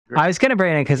I was going to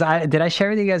bring it in because did I share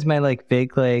with you guys my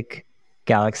big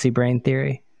galaxy brain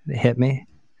theory that hit me?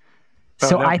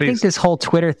 So I think this whole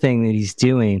Twitter thing that he's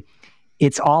doing,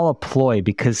 it's all a ploy,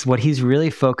 because what he's really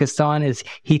focused on is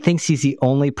he thinks he's the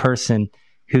only person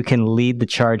who can lead the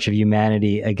charge of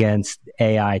humanity against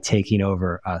AI taking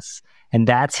over us. And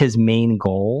that's his main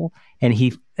goal. And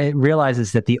he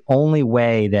realizes that the only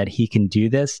way that he can do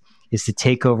this is to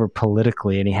take over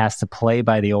politically, and he has to play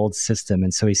by the old system.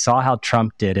 And so he saw how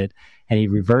Trump did it, and he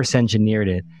reverse engineered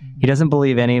it. He doesn't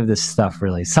believe any of this stuff,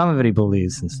 really. Some of it he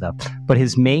believes and stuff. But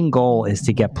his main goal is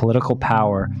to get political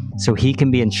power so he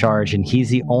can be in charge, and he's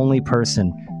the only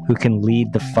person who can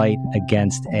lead the fight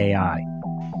against AI.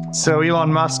 So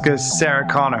Elon Musk is Sarah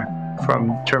Connor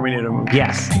from Terminator movie.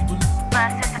 Yes.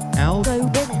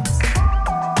 Algo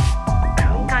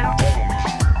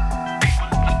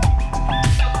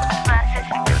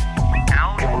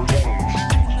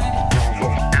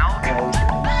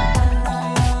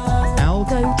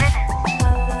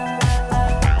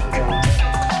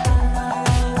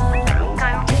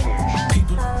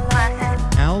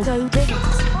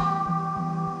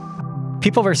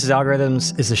People vs.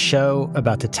 Algorithms is a show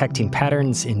about detecting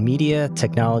patterns in media,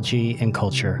 technology, and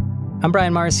culture. I'm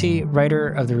Brian Marcy, writer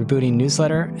of the Rebooting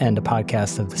newsletter and a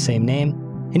podcast of the same name.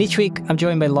 And each week, I'm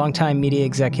joined by longtime media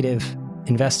executive,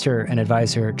 investor, and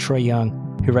advisor Troy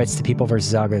Young, who writes the People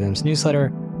vs. Algorithms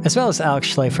newsletter, as well as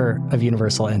Alex Schleifer of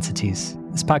Universal Entities.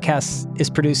 This podcast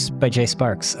is produced by Jay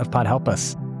Sparks of Pod Help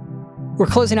Us. We're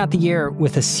closing out the year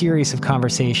with a series of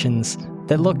conversations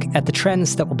that look at the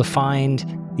trends that will define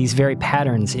these very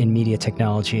patterns in media,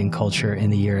 technology, and culture in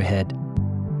the year ahead.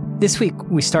 This week,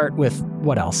 we start with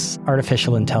what else?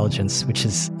 Artificial intelligence, which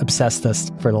has obsessed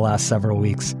us for the last several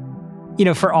weeks. You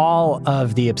know, for all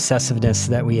of the obsessiveness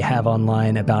that we have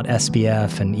online about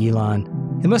SBF and Elon,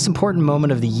 the most important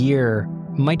moment of the year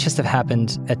might just have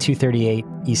happened at 2:38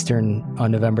 Eastern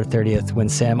on November 30th when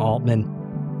Sam Altman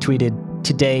tweeted,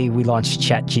 "Today we launched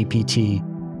ChatGPT.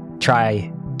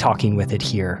 Try talking with it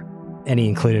here." And he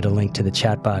included a link to the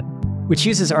chatbot, which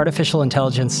uses artificial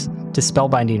intelligence to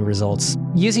spellbinding results.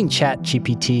 Using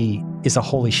ChatGPT is a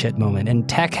holy shit moment, and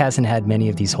tech hasn't had many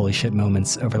of these holy shit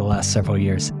moments over the last several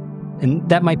years. And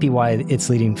that might be why its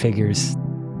leading figures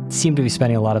seem to be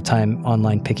spending a lot of time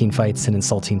online picking fights and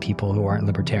insulting people who aren't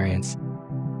libertarians.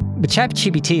 But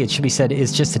ChatGPT, it should be said,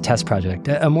 is just a test project.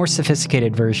 A more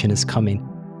sophisticated version is coming.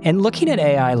 And looking at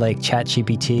AI like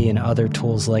ChatGPT and other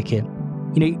tools like it,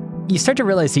 you start to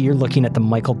realize that you're looking at the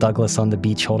Michael Douglas on the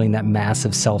beach holding that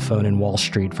massive cell phone in Wall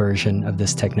Street version of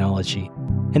this technology.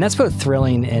 And that's both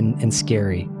thrilling and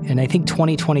scary. And I think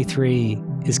 2023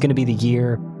 is going to be the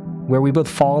year where we both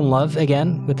fall in love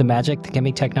again with the magic that can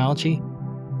be technology,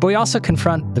 but we also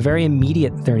confront the very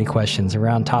immediate 30 questions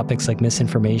around topics like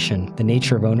misinformation, the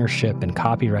nature of ownership and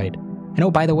copyright. And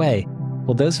oh, by the way,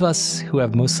 will those of us who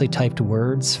have mostly typed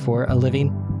words for a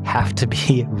living have to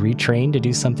be retrained to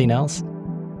do something else?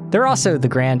 There are also the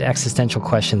grand existential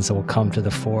questions that will come to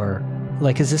the fore,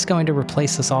 like, is this going to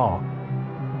replace us all?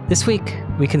 This week,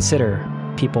 we consider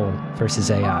people versus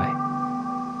AI.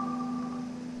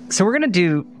 So we're going to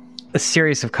do a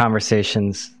series of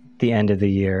conversations at the end of the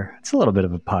year. It's a little bit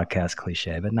of a podcast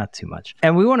cliche, but not too much.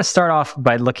 And we want to start off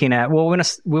by looking at, we want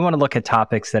to look at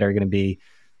topics that are going to be,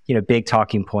 big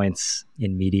talking points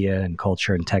in media and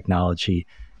culture and technology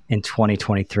in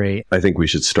 2023. I think we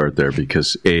should start there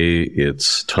because A,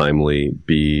 it's timely,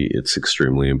 B, it's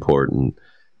extremely important,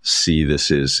 C,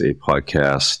 this is a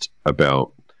podcast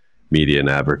about media and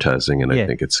advertising, and I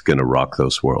think it's going to rock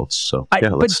those worlds. So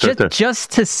let's start there.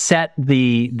 Just to set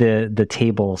the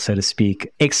table, so to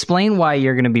speak, explain why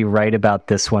you're going to be right about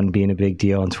this one being a big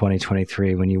deal in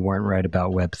 2023 when you weren't right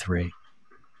about Web3.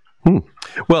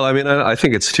 Well, I mean, I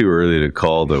think it's too early to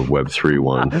call the Web3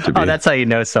 one. That's how you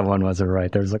know someone wasn't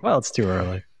right. There's it's too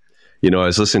early. I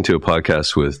was listening to a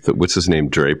podcast with, what's his name,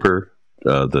 Draper,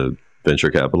 the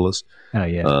venture capitalist. Oh,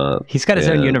 yeah. He's got his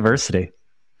own university.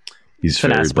 He's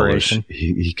very bullish.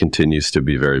 He continues to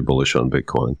be very bullish on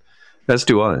Bitcoin, as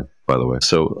do I, by the way.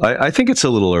 So I think it's a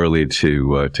little early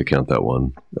to count that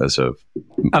one as a...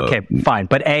 Okay, fine.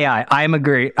 But AI, I'm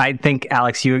agree. I think,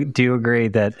 Alex, you do agree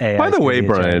that AI... By the way,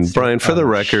 Brian, for the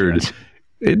record...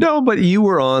 Shit. No, but you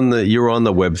were on the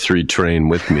Web3 train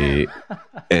with me.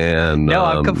 And no,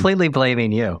 I'm completely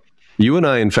blaming you. You and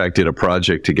I, in fact, did a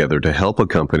project together to help a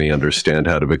company understand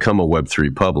how to become a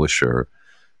Web3 publisher.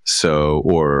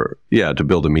 To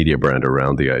build a media brand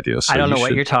around the idea. So I don't know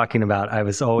what you're talking about. I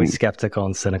was always skeptical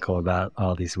and cynical about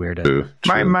all these weirdos.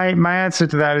 My answer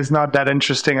to that is not that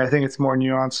interesting. I think it's more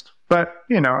nuanced. But,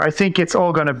 I think it's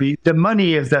all going to be, the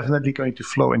money is definitely going to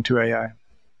flow into AI.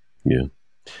 Yeah.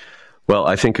 Well,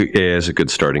 I think AI is a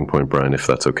good starting point, Brian, if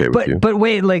that's okay with you. But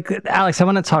wait, like, Alex, I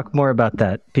want to talk more about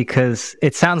that, because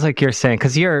it sounds like you're saying,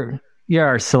 because you're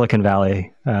our Silicon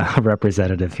Valley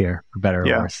representative here, for better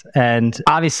or worse. And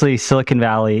obviously, Silicon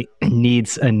Valley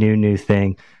needs a new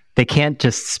thing. They can't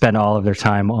just spend all of their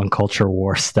time on culture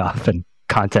war stuff and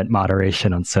content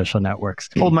moderation on social networks.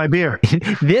 Hold my beer.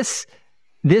 This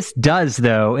does,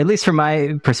 though, at least from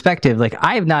my perspective, like,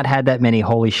 I have not had that many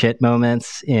holy shit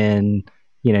moments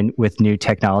with new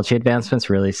technology advancements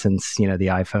really since, the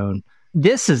iPhone.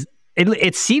 This is,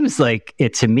 it seems like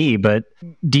it to me, but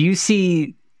do you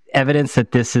see evidence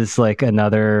that this is like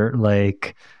another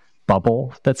like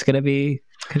bubble that's going to be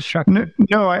constructed?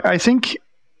 No, I think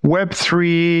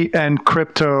Web3 and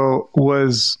crypto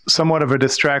was somewhat of a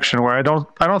distraction where I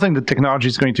don't think the technology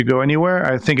is going to go anywhere.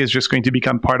 I think it's just going to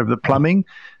become part of the plumbing,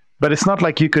 but it's not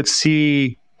like you could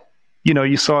see,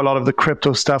 you saw a lot of the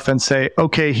crypto stuff and say,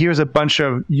 okay, here's a bunch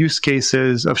of use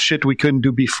cases of shit we couldn't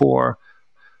do before,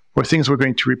 or things we're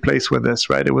going to replace with this,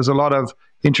 right? It was a lot of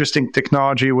interesting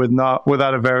technology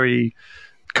without a very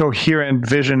coherent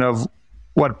vision of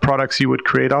what products you would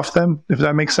create off them, if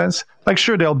that makes sense. Like,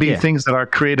 sure, there'll be things that are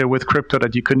created with crypto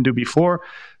that you couldn't do before,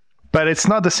 but it's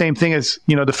not the same thing as,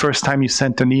 the first time you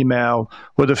sent an email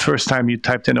or the first time you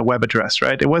typed in a web address,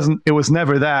 right? It was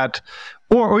never that.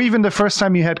 Or even the first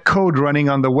time you had code running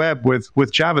on the web with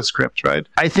JavaScript, right?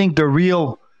 I think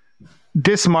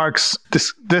this marks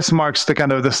the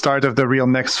kind of the start of the real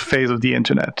next phase of the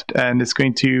internet, and it's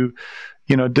going to,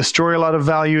 destroy a lot of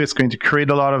value. It's going to create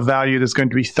a lot of value. There's going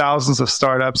to be thousands of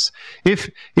startups. If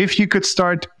you could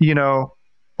start,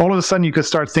 all of a sudden you could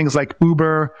start things like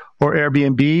Uber or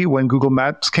Airbnb when Google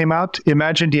Maps came out.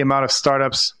 Imagine the amount of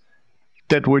startups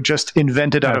that were just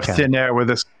invented out of thin air with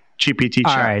this GPT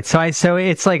chat. All right. So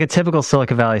it's like a typical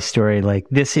Silicon Valley story. Like,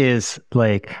 this is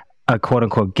like a quote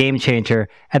unquote game changer.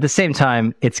 At the same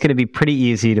time, it's going to be pretty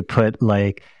easy to put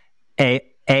like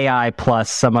AI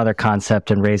plus some other concept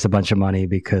and raise a bunch of money,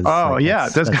 because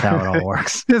that's how it all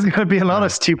works. There's going to be a lot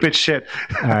of stupid shit.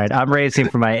 All right. I'm raising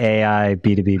for my AI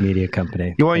B2B media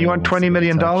company. You want $20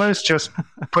 million? Just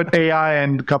put AI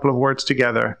and a couple of words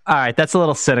together. All right. That's a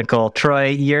little cynical. Troy,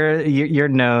 you're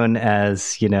known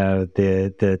as,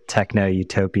 the techno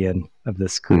utopian of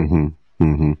this group. Mm-hmm.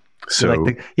 Mm-hmm. So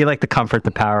you like to comfort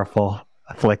the powerful,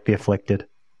 afflict the afflicted.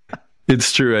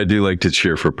 It's true. I do like to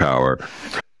cheer for power.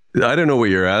 I don't know what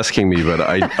you're asking me, but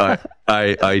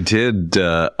I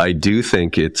do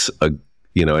think it's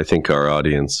I think our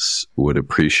audience would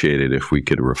appreciate it if we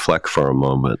could reflect for a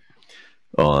moment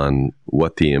on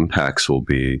what the impacts will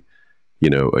be,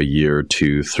 a year,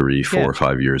 2, 3, 4,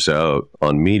 5 years out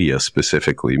on media,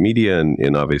 specifically media,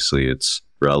 and obviously it's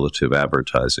relative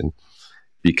advertising.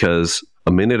 Because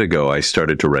a minute ago, I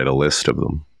started to write a list of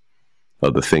them,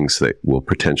 of the things that will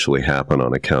potentially happen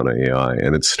on account of AI.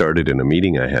 And it started in a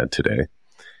meeting I had today.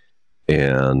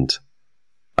 And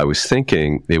I was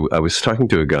thinking, I was talking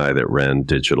to a guy that ran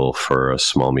digital for a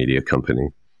small media company.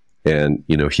 And,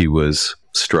 he was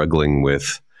struggling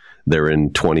with, they're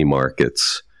in 20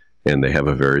 markets and they have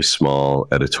a very small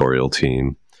editorial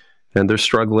team. And they're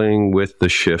struggling with the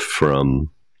shift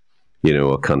from,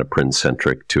 a kind of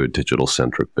print-centric to a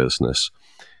digital-centric business,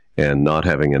 and not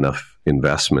having enough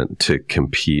investment to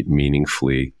compete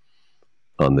meaningfully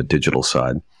on the digital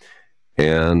side.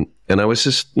 And I was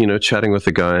just, chatting with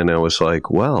the guy, and I was like,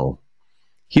 well,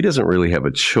 he doesn't really have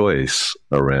a choice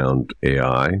around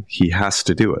AI. He has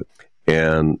to do it.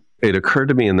 And it occurred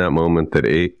to me in that moment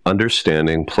that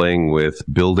understanding, playing with,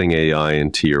 building AI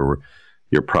into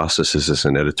your processes as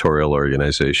an editorial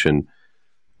organization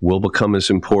will become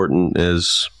as important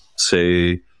as,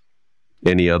 say,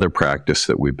 any other practice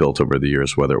that we built over the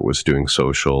years, whether it was doing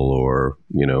social or,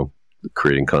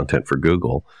 creating content for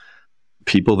Google.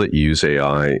 People that use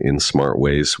AI in smart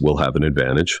ways will have an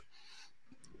advantage.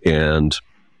 And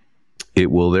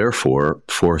it will therefore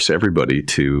force everybody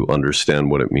to understand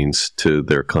what it means to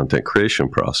their content creation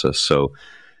process. So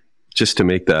just to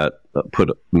make that,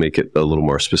 make it a little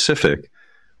more specific,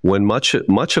 when much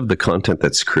of the content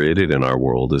that's created in our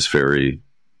world is very,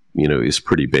 is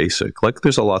pretty basic. Like,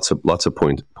 there's lots of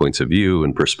points of view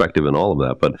and perspective and all of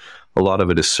that, but a lot of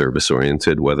it is service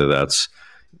oriented. Whether that's,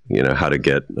 how to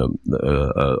get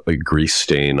a grease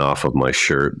stain off of my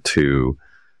shirt to,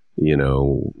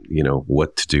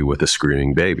 what to do with a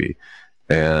screaming baby,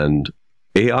 and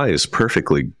AI is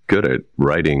perfectly good at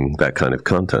writing that kind of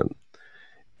content.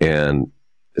 And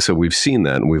so we've seen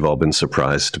that, and we've all been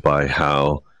surprised by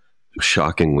how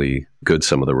shockingly good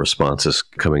some of the responses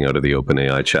coming out of the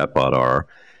OpenAI chatbot are.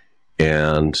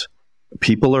 And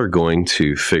people are going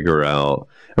to figure out,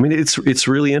 I mean, it's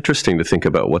really interesting to think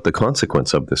about what the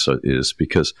consequence of this is,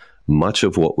 because much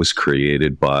of what was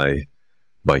created by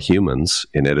humans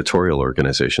in editorial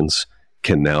organizations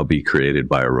can now be created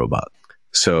by a robot.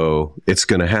 So it's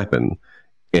going to happen.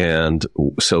 And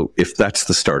so if that's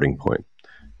the starting point,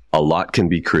 a lot can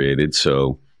be created.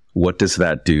 So what does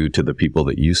that do to the people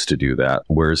that used to do that?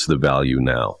 Where's the value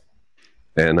now?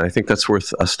 And I think that's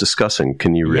worth us discussing.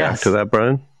 Can you react to that,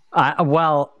 Brian?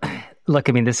 Well, look,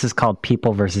 I mean, this is called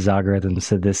people versus algorithms.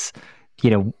 So this,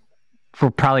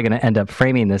 we're probably going to end up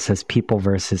framing this as people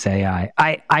versus AI.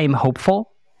 I am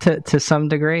hopeful to some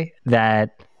degree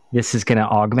that this is going to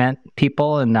augment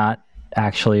people and not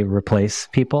actually replace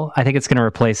people. I think it's going to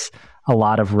replace a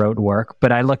lot of rote work.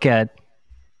 But I look at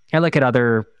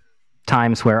other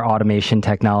times where automation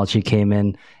technology came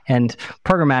in, and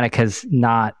programmatic has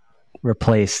not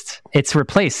replaced. It's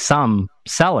replaced some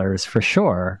sellers for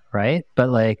sure, right? But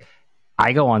like,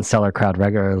 I go on Seller Crowd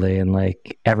regularly, and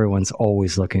like everyone's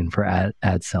always looking for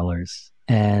ad sellers.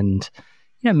 And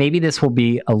maybe this will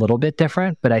be a little bit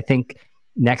different, but I think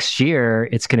next year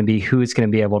it's going to be who's going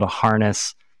to be able to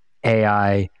harness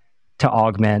AI to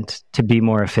augment, to be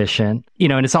more efficient.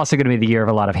 And it's also going to be the year of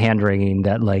a lot of hand wringing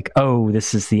that like, oh,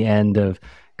 this is the end of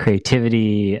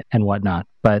creativity and whatnot.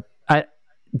 But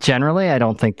generally, I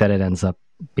don't think that it ends up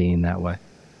being that way.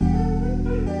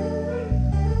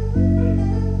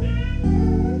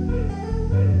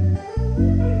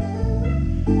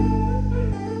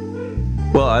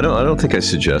 Well, I don't think I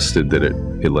suggested that it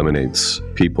eliminates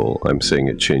people. I'm saying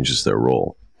it changes their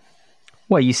role.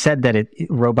 Well, you said that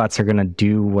robots are going to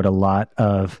do what a lot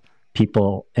of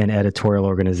people in editorial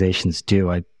organizations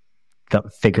do. I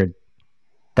figured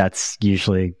that's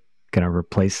usually going to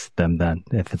replace them then,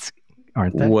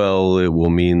 aren't they? Well, it will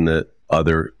mean that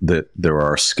there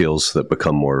are skills that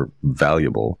become more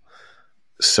valuable.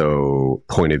 So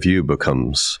point of view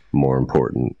becomes more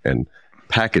important, and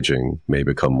packaging may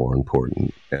become more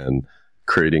important, and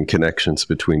creating connections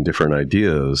between different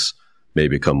ideas may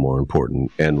become more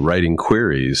important, and writing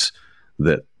queries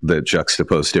that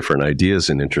juxtapose different ideas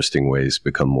in interesting ways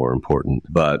become more important.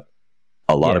 But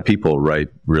a lot of people write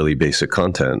really basic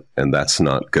content, and that's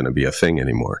not going to be a thing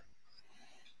anymore.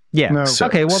 Yeah. No.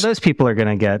 Okay. Well, those people are going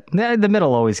to get the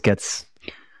middle always gets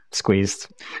squeezed.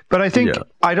 But I think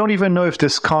I don't even know if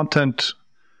this content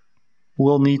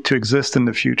will need to exist in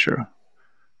the future.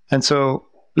 And so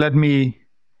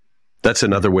that's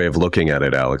another way of looking at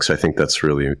it, Alex. I think that's a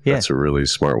really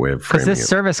smart way of framing it. Because this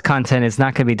service content is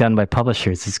not going to be done by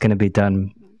publishers. It's going to be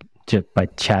done by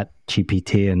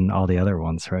ChatGPT and all the other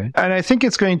ones, right? And I think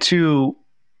it's going to,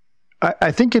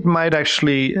 I think it might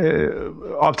actually,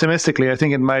 optimistically, I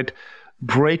think it might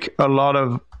break a lot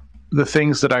of the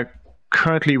things that are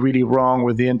currently really wrong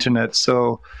with the internet.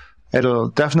 So it'll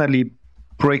definitely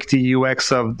break the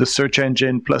UX of the search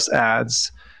engine plus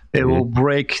ads. It will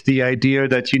break the idea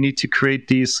that you need to create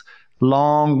these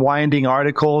long, winding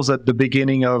articles at the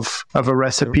beginning of a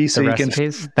recipe. So you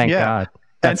recipes? Thank God.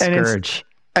 That's scourge.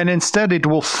 And instead, it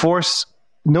will force,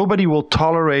 nobody will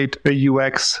tolerate a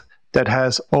UX that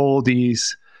has all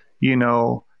these, kind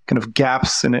of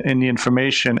gaps in the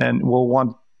information, and will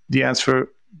want the answer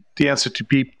to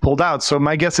be pulled out. So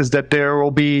my guess is that there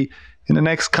will be, in the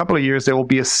next couple of years, there will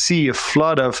be a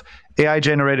flood of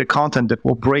AI-generated content that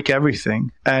will break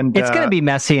everything. And it's going to be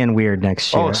messy and weird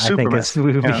next year. Oh, super I think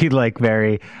it will be like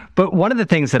very... But one of the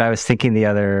things that I was thinking the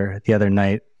other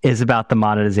night is about the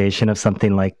monetization of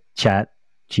something like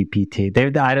ChatGPT.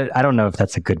 I don't know if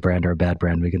that's a good brand or a bad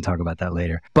brand. We can talk about that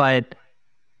later. But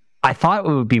I thought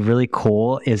what would be really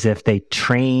cool is if they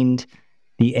trained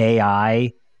the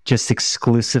AI just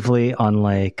exclusively on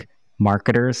like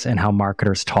marketers and how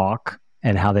marketers talk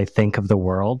and how they think of the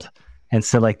world. And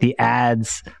so like the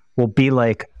ads will be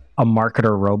like a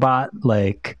marketer robot,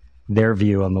 like their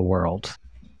view on the world.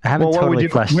 I haven't totally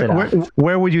fleshed it out.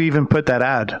 Where would you even put that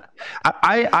ad?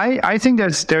 I think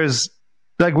there's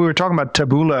like we were talking about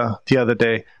Taboola the other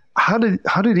day. How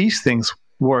do these things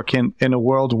work in a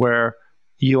world where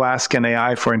you ask an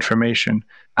AI for information?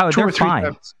 Oh, they're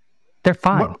fine. They're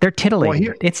fine. They're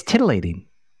titillating. It's titillating.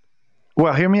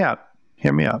 Well, hear me out.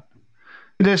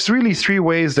 There's really three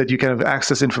ways that you can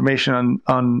access information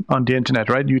on the internet,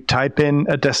 right? You type in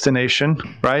a destination,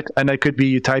 right? And that could be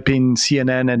you type in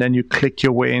CNN and then you click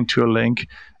your way into a link.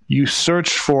 You search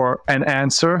for an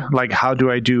answer, like how do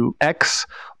I do X?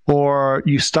 Or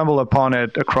you stumble upon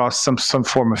it across some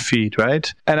form of feed,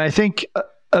 right? And I think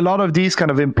a lot of these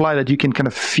kind of imply that you can kind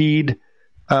of feed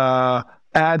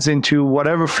ads into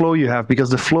whatever flow you have, because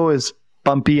the flow is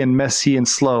bumpy and messy and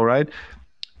slow, right?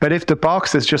 But if the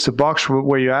box is just a box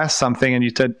where you ask something and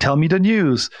you said, tell me the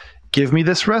news, give me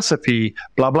this recipe,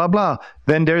 blah, blah, blah,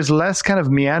 then there's less kind of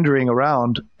meandering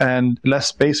around and less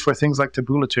space for things like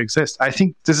Taboola to exist. I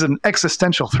think this is an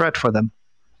existential threat for them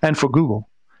and for Google.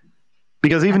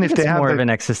 Because even if they have more of an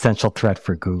existential threat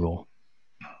for Google.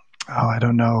 Oh, I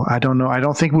don't know. I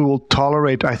don't think we will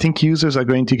tolerate. I think users are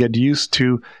going to get used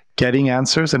to getting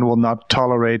answers and will not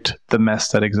tolerate the mess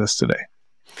that exists today.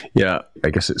 Yeah,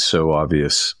 I guess it's so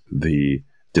obvious the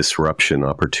disruption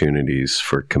opportunities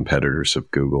for competitors of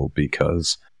Google,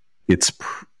 because it's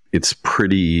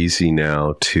pretty easy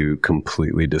now to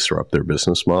completely disrupt their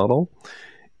business model.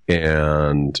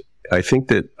 And I think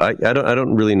that I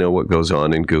don't really know what goes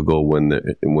on in Google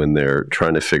when they're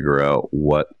trying to figure out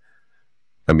what.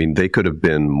 I mean, they could have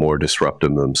been more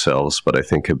disruptive themselves, but I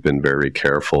think have been very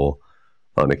careful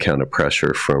on account of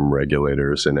pressure from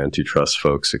regulators and antitrust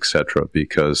folks, et cetera,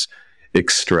 because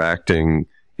extracting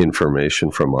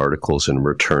information from articles and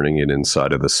returning it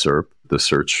inside of the SERP, the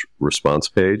search response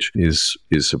page, is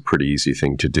a pretty easy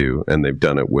thing to do. And they've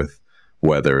done it with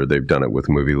weather, they've done it with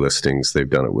movie listings, they've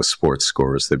done it with sports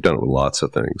scores, they've done it with lots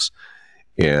of things.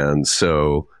 And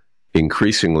so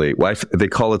increasingly, they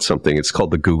call it something, it's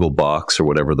called the Google box or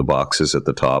whatever the box is at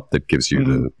the top that gives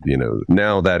you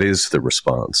now that is the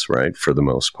response, right? For the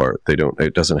most part,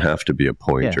 it doesn't have to be a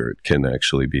pointer. Yeah. It can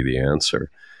actually be the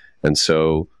answer. And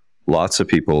so lots of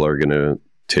people are going to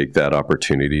take that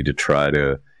opportunity to try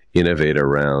to innovate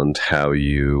around how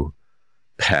you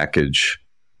package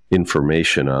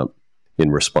information up in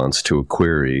response to a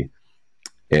query.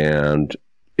 And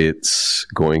it's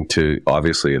going to,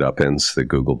 obviously it upends the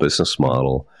Google business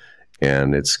model,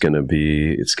 and it's going to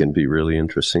be really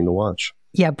interesting to watch.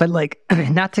 Yeah, but like,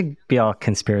 not to be all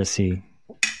conspiracy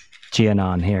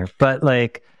GAnon here, but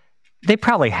like, they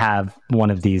probably have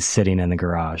one of these sitting in the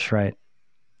garage, right?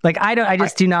 Like, I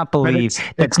just do not believe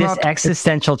that this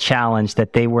existential challenge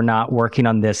that they were not working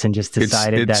on this and just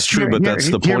decided it's true, but that's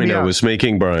the point I was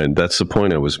making, Brian. That's the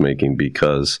point I was making,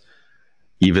 because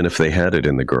even if they had it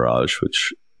in the garage,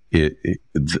 which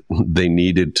they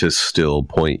needed to still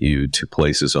point you to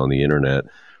places on the internet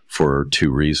for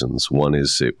two reasons. One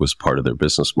is it was part of their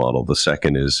business model. The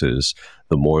second is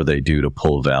the more they do to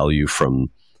pull value from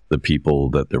the people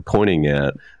that they're pointing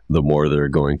at, the more they're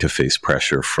going to face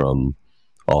pressure from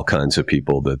all kinds of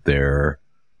people that they're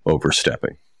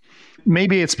overstepping.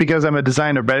 Maybe it's because I'm a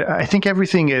designer, but I think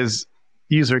everything is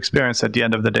user experience at the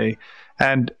end of the day.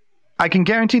 And I can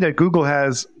guarantee that Google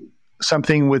has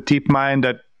something with DeepMind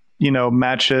that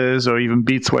matches or even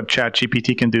beats what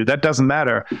ChatGPT can do. That doesn't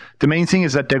matter. The main thing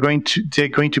is that they're going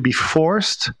to be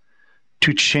forced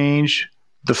to change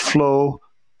the flow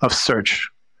of search.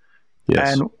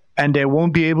 Yes. And they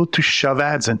won't be able to shove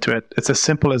ads into it. It's as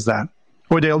simple as that.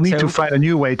 Or they'll need to find a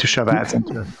new way to shove ads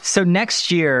into it. So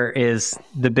next year is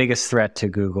the biggest threat to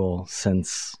Google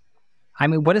since,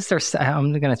 what is their,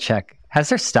 I'm going to check. Has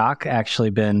their stock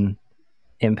actually been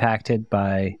impacted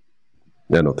by?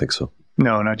 I don't think so.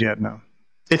 No, not yet, no.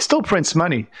 It still prints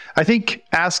money. I think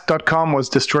Ask.com was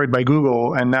destroyed by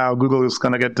Google, and now Google is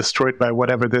going to get destroyed by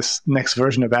whatever this next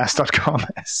version of Ask.com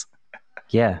is.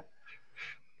 Yeah.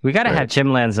 We got to have Jim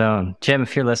Lanzone. Jim,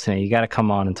 if you're listening, you got to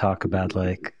come on and talk about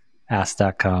like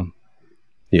Ask.com.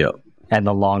 Yeah. And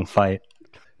the long fight.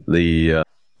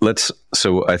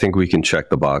 So I think we can check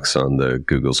the box on the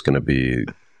Google's going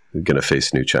to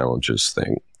face new challenges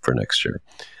thing for next year.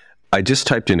 I just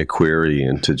typed in a query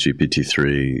into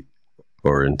GPT-3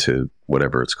 or into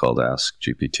whatever it's called, Ask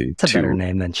GPT. It's a better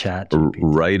name than Chat.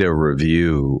 Write a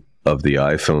review of the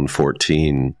iPhone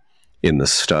 14 in the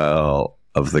style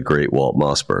of the great Walt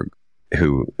Mossberg,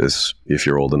 who is, if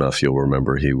you're old enough, you'll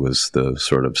remember he was the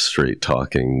sort of straight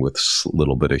talking with a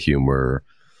little bit of humor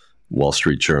Wall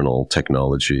Street Journal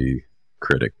technology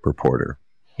critic reporter.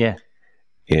 Yeah.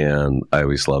 And I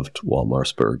always loved Walt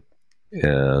Mossberg.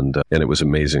 And it was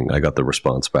amazing. I got the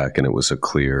response back, and it was a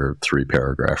clear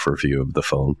 3-paragraph review of the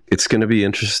phone. It's going to be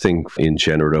interesting in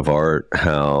generative art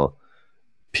how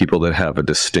people that have a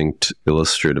distinct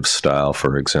illustrative style,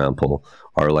 for example,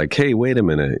 are like, hey, wait a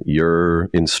minute, you're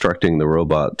instructing the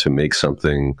robot to make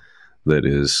something that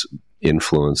is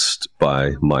influenced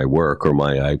by my work or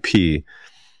my IP.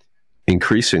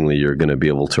 Increasingly, you're going to be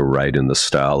able to write in the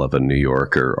style of a New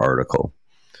Yorker article,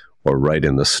 or write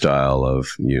in the style of,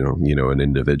 an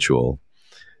individual.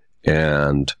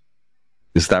 And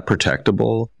is that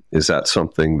protectable? Is that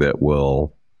something that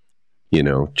will,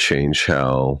 change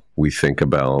how we think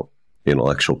about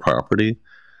intellectual property?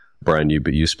 Brian,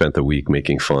 you spent the week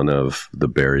making fun of the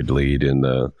buried lead in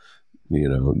the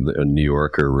New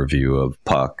Yorker review of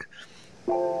Puck.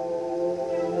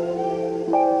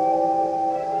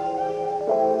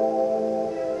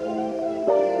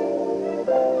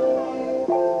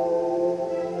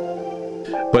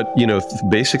 But,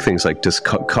 basic things like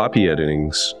copy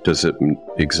editing, does it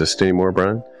exist anymore,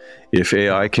 Brian? If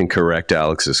AI can correct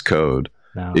Alex's code,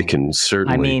 No. it can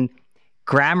certainly... I mean,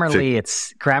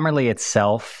 Grammarly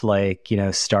itself,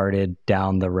 started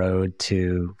down the road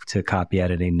to copy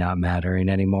editing not mattering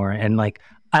anymore. And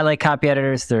I like copy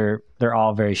editors. They're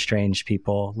all very strange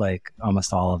people. Like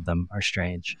almost all of them are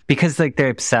strange because they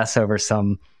obsess over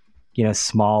some,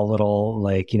 small little,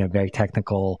 very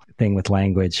technical thing with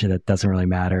language that doesn't really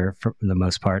matter for the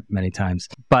most part many times.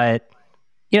 But,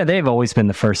 they've always been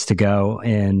the first to go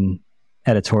in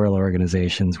editorial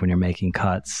organizations when you're making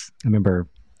cuts. I remember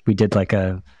we did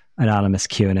a anonymous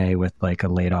Q&A with a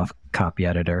laid off copy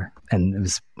editor, and it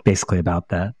was basically about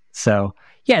that. So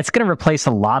yeah, it's going to replace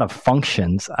a lot of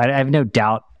functions. I have no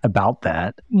doubt about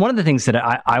that. One of the things that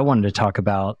I wanted to talk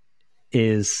about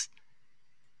is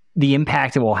the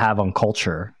impact it will have on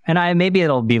culture. And maybe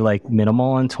it'll be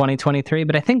minimal in 2023,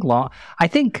 but I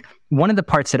think one of the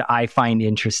parts that I find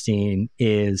interesting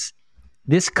is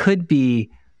this could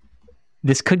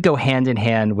go hand in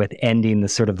hand with ending the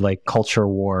sort of culture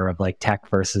war of tech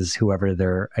versus whoever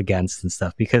they're against and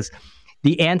stuff, because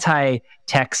the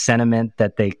anti-tech sentiment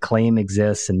that they claim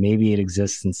exists, and maybe it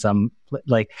exists in some,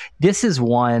 this is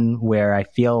one where I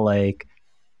feel like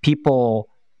people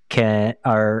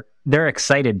they're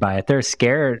excited by it. They're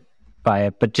scared by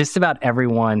it, but just about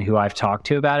everyone who I've talked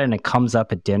to about it, and it comes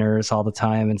up at dinners all the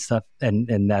time and stuff,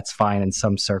 and that's fine in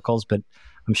some circles, but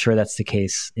I'm sure that's the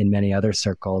case in many other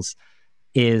circles,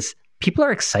 is people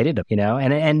are excited,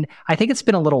 and I think it's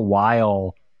been a little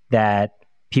while that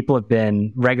people have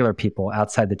been, regular people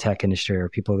outside the tech industry or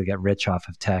people that get rich off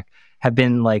of tech, have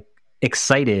been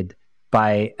excited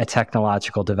by a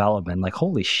technological development.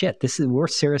 Holy shit, we're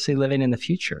seriously living in the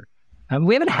future.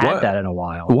 We haven't had that in a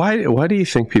while. Why do you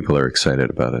think people are excited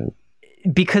about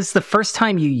it? Because the first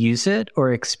time you use it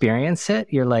or experience it,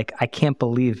 you're like, I can't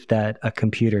believe that a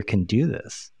computer can do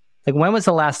this. When was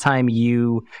the last time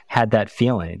you had that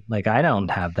feeling? I don't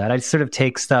have that. I sort of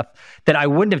take stuff that I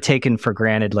wouldn't have taken for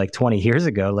granted 20 years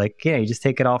ago. You just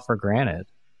take it all for granted.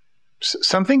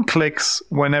 Something clicks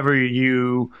whenever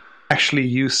you actually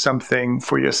use something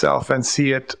for yourself and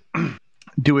see it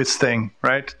do its thing,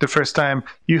 right? The first time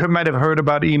you might have heard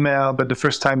about email, but the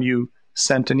first time you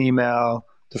sent an email,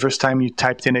 the first time you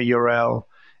typed in a URL,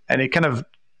 and it kind of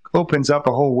opens up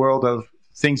a whole world of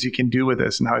things you can do with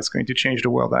this and how it's going to change the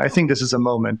world. I think this is a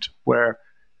moment where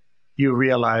you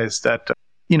realize that,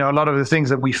 a lot of the things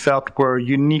that we felt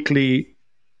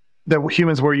that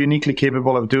humans were uniquely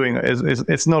capable of doing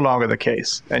it's no longer the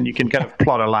case. And you can kind of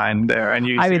plot a line there. And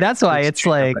that's why it's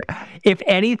if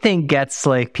anything gets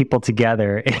people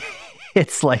together,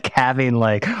 it's having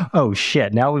oh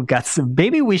shit, now we've got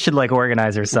maybe we should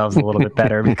organize ourselves a little bit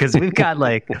better, because we've got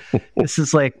this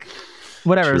is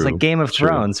whatever. True, it was Game of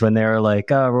Thrones when they were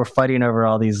oh, we're fighting over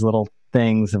all these little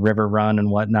things, the river run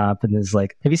and whatnot. And there's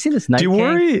have you seen this Night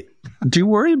King? Do you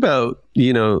worry about,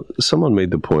 someone made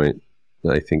the point,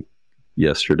 I think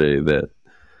yesterday, that,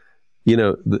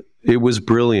 it was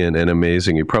brilliant and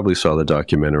amazing. You probably saw the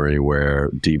documentary where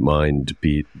DeepMind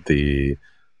beat the,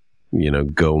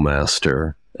 Go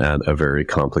master at a very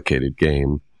complicated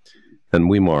game. And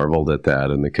we marveled at that.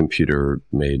 And the computer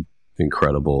made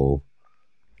incredible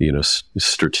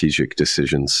strategic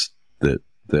decisions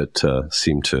that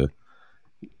seem to,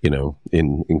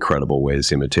 in incredible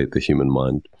ways imitate the human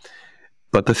mind.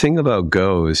 But the thing about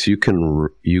Go is you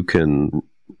can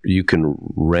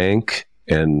rank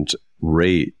and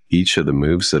rate each of the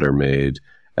moves that are made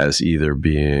as either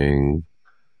being,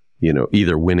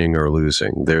 either winning or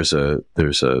losing. There's a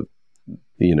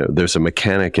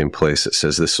mechanic in place that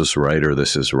says this is right or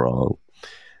this is wrong.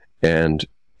 And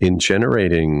in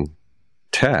generating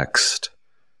text,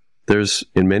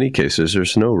 in many cases,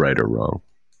 there's no right or wrong,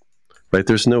 right?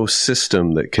 There's no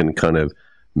system that can kind of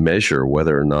measure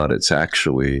whether or not it's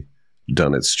actually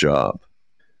done its job.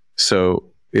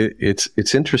 So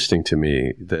it's interesting to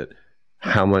me that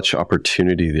how much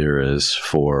opportunity there is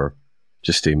for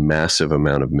just a massive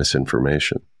amount of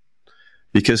misinformation,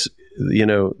 because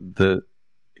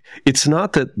it's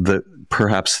not that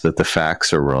perhaps that the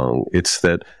facts are wrong. It's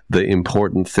that the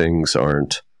important things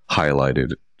aren't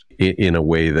highlighted in a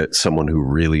way that someone who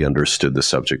really understood the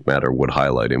subject matter would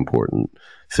highlight important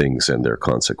things and their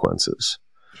consequences.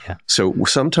 Yeah. So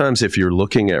sometimes if you're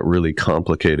looking at really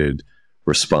complicated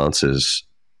responses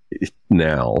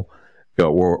now,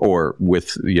 or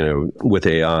with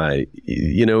AI,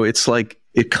 it's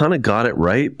it kind of got it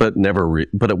right, but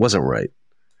but it wasn't right,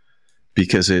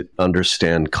 because it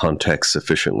understand context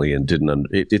sufficiently and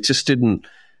it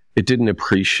didn't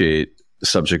appreciate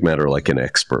subject matter like an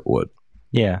expert would.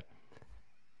 Yeah.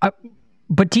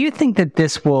 But do you think that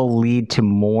this will lead to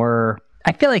more?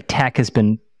 I feel like tech has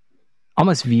been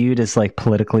almost viewed as like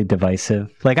politically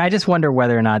divisive. Like, I just wonder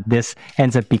whether or not this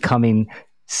ends up becoming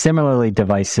similarly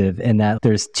divisive in that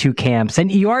there's two camps. And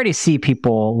you already see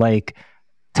people like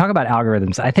talk about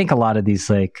algorithms. I think a lot of these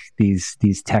like these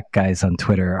tech guys on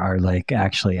Twitter are like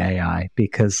actually AI,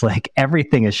 because like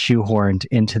everything is shoehorned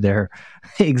into their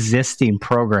existing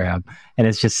program and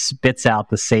it just spits out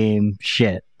the same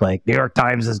shit. Like New York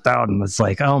Times is down. It's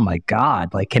like, oh my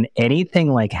God, like can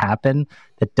anything like happen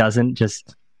that doesn't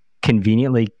just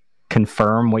conveniently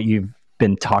confirm what you've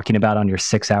been talking about on your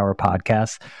 6-hour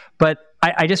podcast? But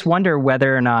I just wonder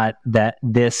whether or not that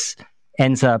this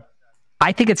ends up,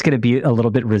 I think it's going to be a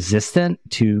little bit resistant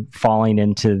to falling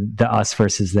into the us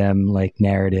versus them like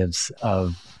narratives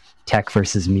of tech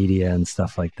versus media and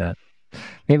stuff like that.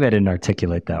 Maybe I didn't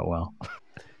articulate that well.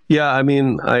 Yeah, I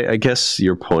mean, I guess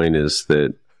your point is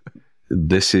that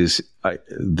this is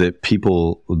that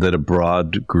people, that a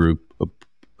broad group,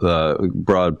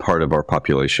 broad part of our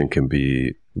population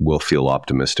will feel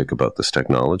optimistic about this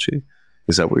technology.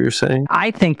 Is that what you're saying?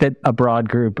 I think that a broad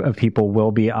group of people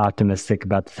will be optimistic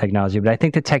about the technology, but I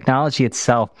think the technology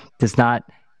itself does not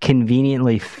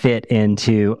conveniently fit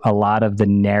into a lot of the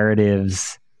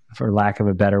narratives, for lack of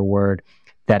a better word,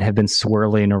 that have been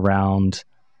swirling around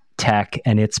tech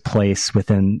and its place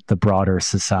within the broader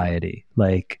society.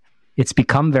 Like, it's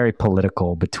become very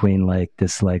political between like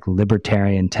this like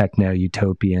libertarian techno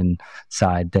utopian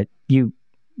side that you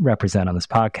represent on this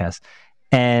podcast,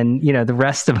 and you know the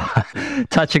rest of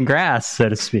touching grass, so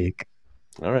to speak.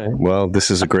 All right. Well, this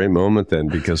is a great moment then,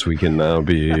 because we can now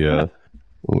be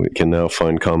we can now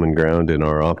find common ground in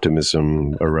our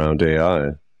optimism around AI.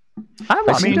 I'm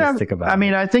optimistic about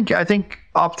it. I think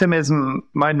optimism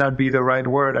might not be the right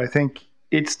word. I think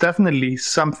it's definitely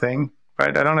something,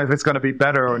 right? I don't know if it's going to be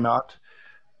better or not.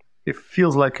 It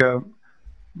feels like a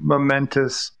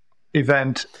momentous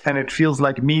event, and it feels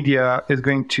like media is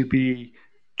going to be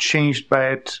changed by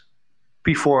it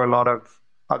before a lot of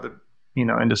other,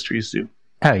 industries do.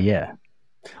 Oh yeah.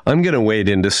 I'm going to wade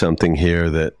into something here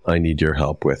that I need your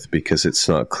help with, because it's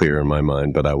not clear in my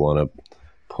mind, but I want to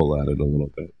pull at it a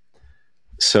little bit.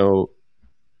 So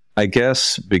I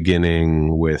guess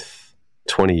beginning with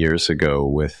 20 years ago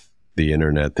with the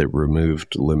internet that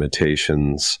removed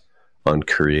limitations on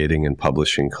creating and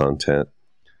publishing content,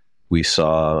 we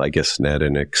saw, I guess,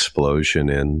 an explosion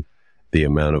in the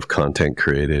amount of content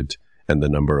created and the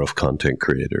number of content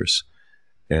creators.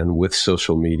 And with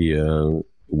social media,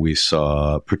 we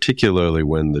saw, particularly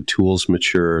when the tools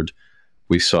matured,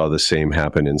 we saw the same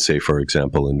happen in, say, for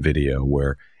example, in video,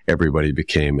 where everybody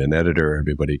became an editor,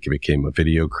 everybody became a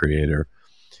video creator,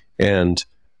 and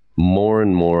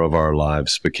more of our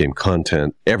lives became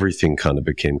content. Everything kind of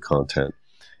became content.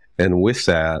 And with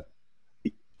that,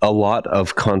 a lot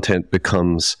of content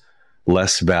becomes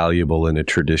less valuable in a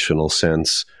traditional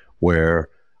sense, where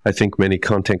I think many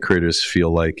content creators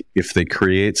feel like if they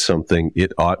create something,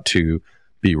 it ought to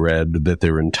be read, that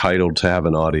they're entitled to have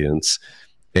an audience,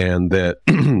 and that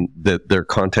that their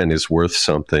content is worth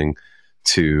something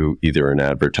to either an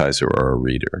advertiser or a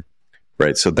reader,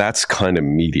 right? So that's kind of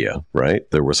media, right?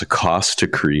 There was a cost to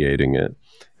creating it,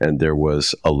 and there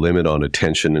was a limit on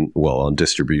attention, on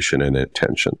distribution and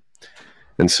attention.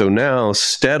 And so now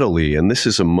steadily, and this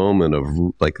is a moment of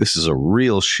this is a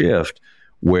real shift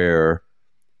where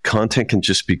content can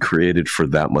just be created for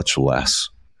that much less.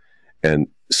 And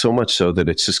so much so that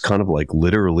it's just kind of like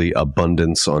literally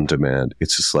abundance on demand.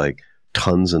 It's just like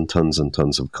tons and tons and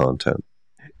tons of content.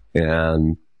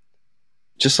 And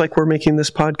just like we're making this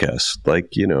podcast,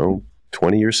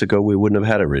 20 years ago, we wouldn't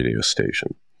have had a radio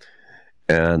station.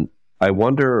 And I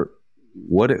wonder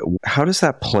how does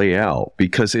that play out?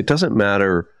 Because it doesn't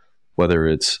matter whether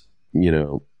it's,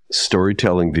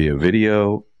 storytelling via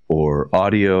video or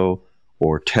audio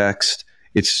or text.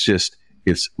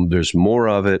 There's more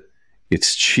of it.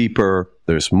 It's cheaper.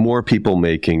 There's more people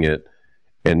making it.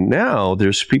 And now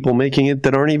there's people making it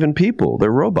that aren't even people. They're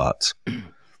robots.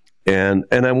 And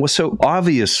so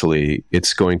obviously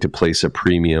it's going to place a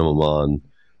premium on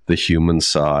the human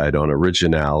side, on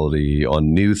originality,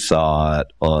 on new thought,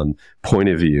 on point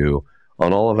of view,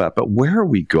 on all of that. But where are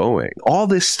we going? All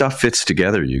this stuff fits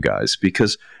together, you guys,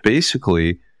 because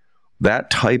basically that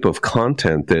type of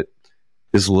content that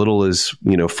as little as,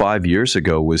 5 years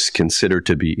ago was considered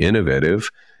to be innovative,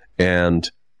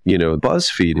 and,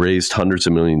 BuzzFeed raised hundreds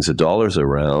of millions of dollars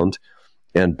around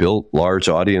and built large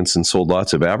audience and sold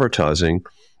lots of advertising,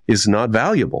 is not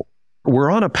valuable.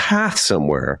 We're on a path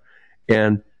somewhere.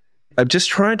 And I'm just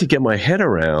trying to get my head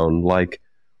around,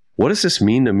 what does this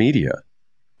mean to media?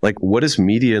 Like, what is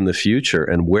media in the future,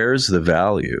 and where's the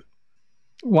value?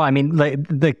 Well, I mean, like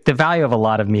the value of a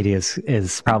lot of media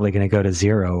is probably going to go to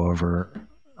zero over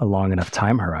a long enough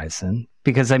time horizon.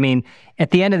 Because I mean,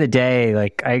 at the end of the day,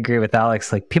 like I agree with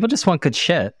Alex, like people just want good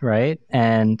shit, right?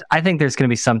 And I think there's going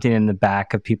to be something in the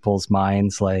back of people's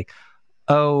minds, like,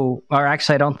 oh, or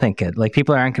actually, I don't think it. Like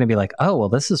people aren't going to be like, oh, well,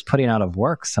 this is putting out of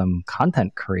work some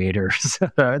content creators.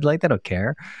 Like they don't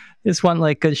care. They just want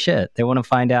like good shit. They want to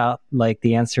find out like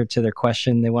the answer to their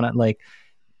question. They want to like,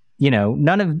 you know,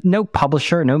 no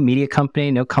publisher, no media company,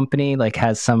 no company like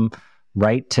has some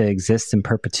right to exist in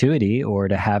perpetuity or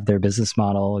to have their business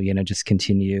model, you know, just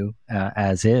continue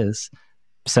as is.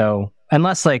 So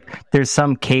unless like there's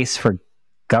some case for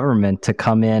government to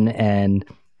come in and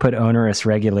put onerous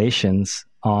regulations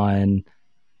on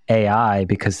AI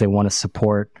because they want to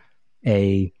support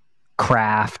a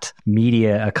craft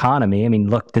media economy. I mean,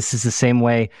 look, this is the same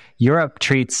way Europe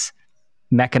treats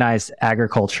mechanized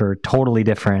agriculture totally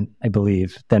different, I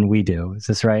believe, than we do. Is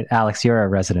this right? Alex, you're a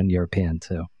resident European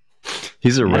too.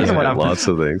 He's a resident of lots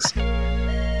of things.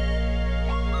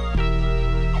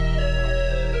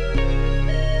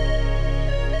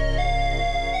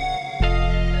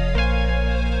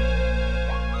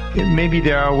 Maybe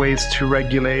there are ways to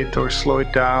regulate or slow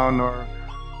it down or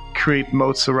create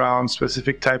moats around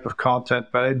specific type of content.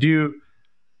 But I do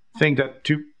think that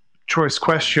to Troy's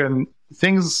question,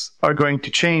 things are going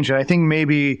to change. And I think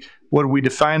maybe what we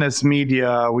define as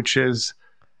media, which is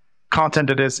content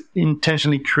that is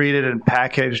intentionally created and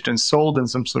packaged and sold in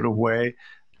some sort of way,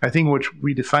 I think what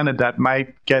we define it that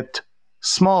might get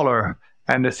smaller.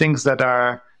 And the things that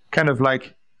are kind of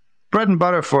like bread and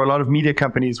butter for a lot of media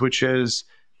companies, which is,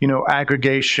 you know,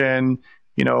 aggregation,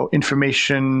 you know,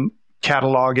 information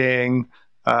cataloging,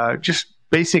 just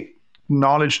basic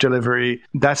knowledge delivery,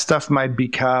 that stuff might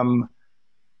become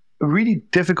really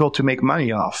difficult to make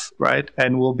money off, right?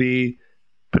 And will be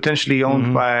potentially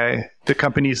owned by the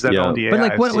companies that own the AI. But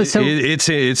like, what was so?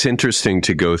 It's interesting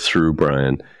to go through,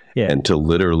 Brian, and to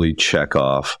literally check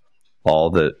off all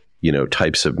the, you know,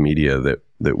 types of media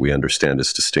that we understand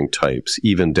as distinct types,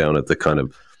 even down at the kind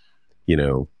of, you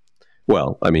know,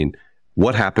 well, I mean,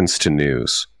 what happens to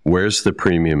news? Where's the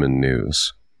premium in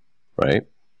news, right?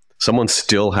 Someone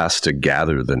still has to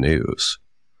gather the news.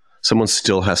 Someone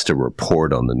still has to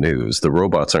report on the news. The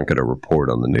robots aren't going to report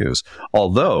on the news.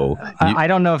 Although... I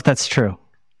don't know if that's true.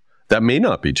 That may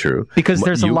not be true. Because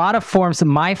there's a lot of forms.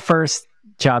 My first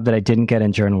job that I didn't get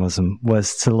in journalism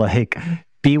was to like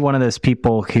be one of those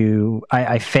people who...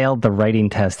 I failed the writing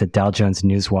test at Dow Jones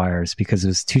Newswires because it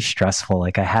was too stressful.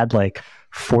 Like I had like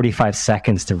 45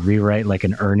 seconds to rewrite like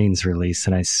an earnings release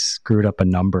and I screwed up a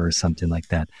number or something like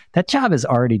that. That job is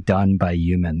already done by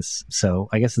humans. So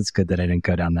I guess it's good that I didn't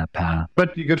go down that path.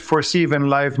 But you could foresee even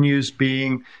live news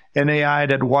being an AI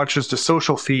that watches the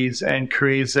social feeds and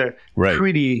creates a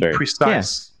pretty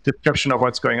precise description of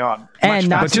what's going on. And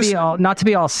not to be all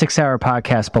 6-hour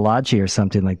podcast Balaji or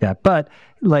something like that, but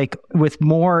like with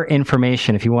more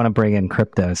information, if you want to bring in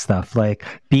crypto stuff, like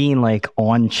being like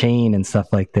on chain and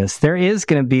stuff like this, there is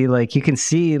going to be like, you can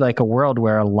see like a world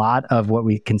where a lot of what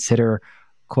we consider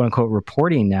quote unquote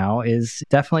reporting now is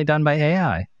definitely done by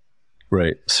AI.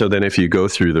 Right. So then if you go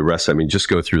through the rest, I mean, just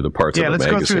go through the parts of the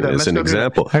magazine as an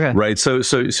example. Okay. Right. So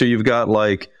you've got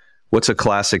like, what's a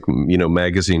classic, you know,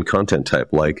 magazine content type,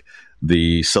 like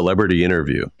the celebrity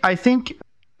interview? I think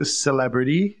the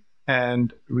celebrity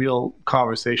and real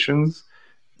conversations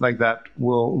like that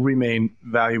will remain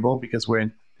valuable because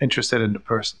we're interested in the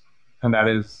person. And that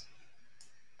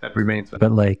remains valuable.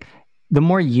 But like the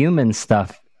more human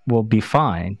stuff will be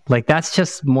fine. Like that's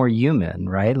just more human,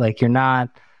 right? Like you're not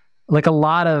like a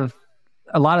lot of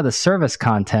the service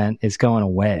content is going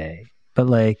away, but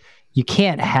like you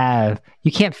can't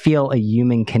feel a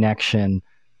human connection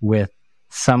with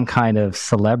some kind of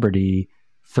celebrity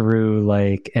through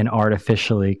like an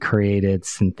artificially created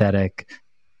synthetic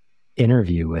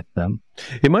interview with them.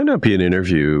 It might not be an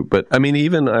interview, but I mean,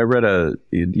 even I read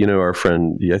our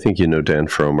friend, I think you know Dan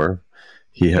Fromer.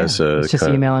 He has I was just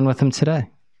emailing with him today.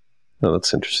 Oh,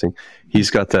 that's interesting. He's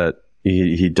got that,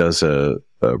 he does a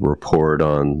report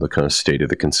on the kind of state of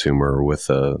the consumer with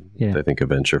I think a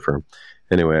venture firm.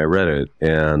 Anyway, I read it,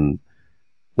 and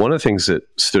one of the things that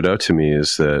stood out to me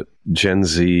is that Gen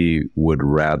Z would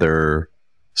rather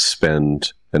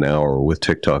spend an hour with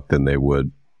TikTok than they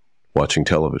would watching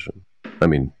television. I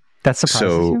mean, that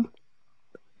surprises you?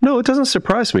 No, it doesn't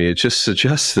surprise me. It just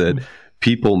suggests that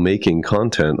people making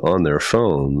content on their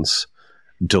phones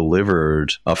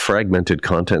delivered, a fragmented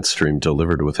content stream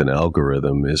delivered with an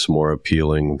algorithm is more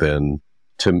appealing than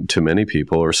to many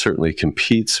people, or certainly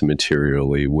competes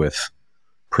materially with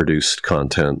produced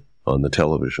content on the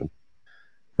television,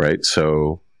 right?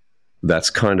 So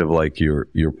that's kind of like your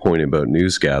point about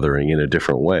news gathering in a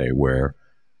different way, where,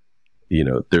 you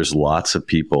know, there's lots of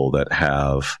people that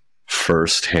have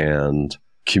firsthand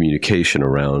communication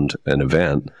around an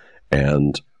event,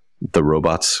 and the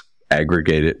robots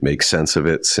aggregate it, make sense of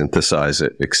it, synthesize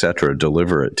it, etc.,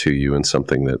 deliver it to you in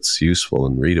something that's useful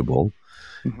and readable.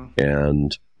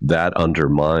 And that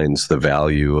undermines the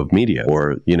value of media.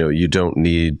 Or, you know, you don't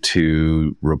need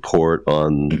to report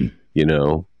on, you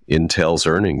know, Intel's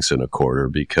earnings in a quarter,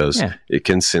 because it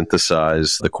can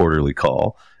synthesize the quarterly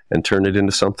call and turn it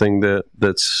into something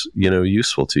that's, you know,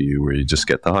 useful to you, where you just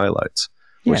get the highlights,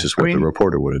 which is what the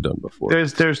reporter would have done before.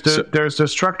 There's the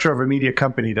structure of a media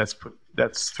company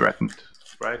that's threatened,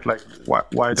 right? Like,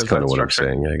 why does that kind of what structure?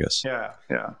 I'm saying, I guess.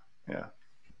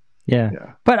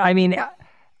 Yeah. But I mean,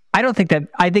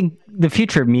 I think the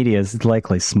future of media is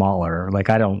likely smaller. Like,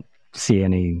 I don't see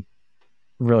any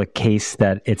real case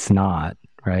that it's not,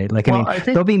 right? Like, I mean,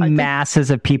 there'll be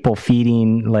masses of people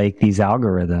feeding like these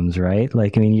algorithms, right?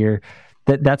 Like, I mean,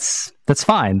 that's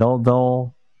fine.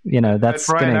 They'll you know, that's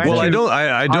right.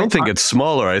 I don't think it's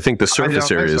smaller. I think the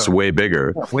surface area is way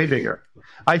bigger. Yeah, way bigger.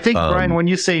 I think, Brian, when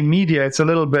you say media, it's a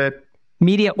little bit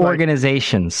media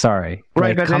organizations. Sorry, right?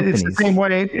 Like but companies. it's the same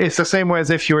way. It's the same way as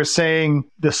if you were saying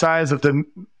the size of the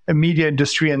media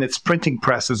industry and its printing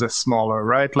presses is smaller,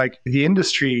 right? Like, the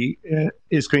industry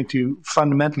is going to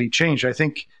fundamentally change. I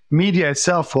think media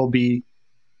itself will be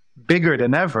bigger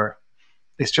than ever.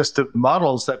 It's just the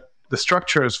models that the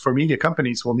structures for media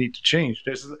companies will need to change.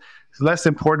 There's less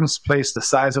importance placed the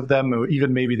size of them, or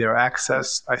even maybe their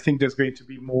access. I think there's going to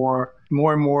be more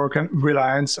and more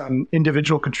reliance on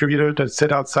individual contributors that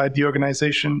sit outside the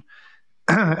organization,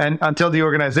 and until the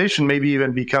organization maybe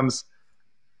even becomes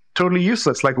totally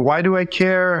useless. Like, why do I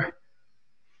care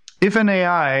if an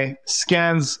AI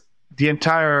scans the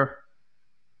entire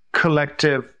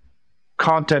collective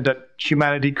content that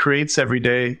humanity creates every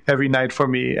day, every night for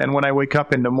me, and when I wake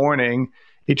up in the morning,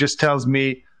 it just tells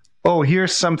me, oh,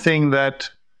 here's something that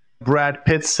Brad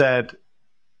Pitt said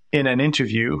in an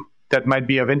interview that might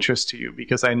be of interest to you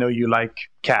because I know you like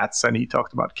cats and he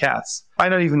talked about cats. I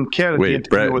don't even care that the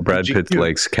interview with Brad Pitt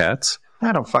likes cats?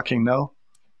 I don't fucking know.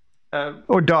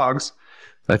 Or dogs.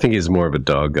 I think he's more of a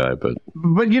dog guy, but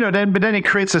you know, then it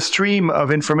creates a stream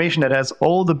of information that has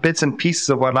all the bits and pieces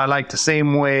of what I like, the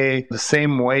same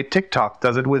way TikTok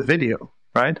does it with video,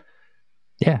 right?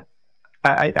 Yeah.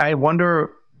 I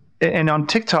wonder, and on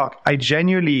TikTok, I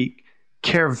genuinely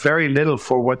care very little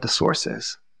for what the source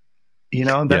is. You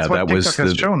know, that's what TikTok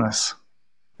has shown us.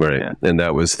 Right. Yeah. And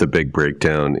that was the big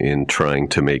breakdown in trying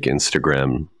to make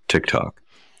Instagram TikTok.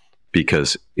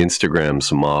 Because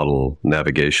Instagram's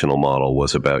navigational model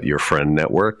was about your friend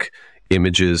network,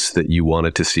 images that you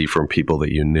wanted to see from people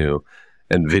that you knew,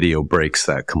 and video breaks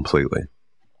that completely.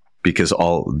 Because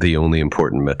the only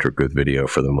important metric with video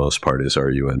for the most part is, are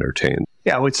you entertained?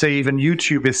 Yeah, I would say even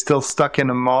YouTube is still stuck in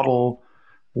a model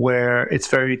where it's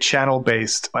very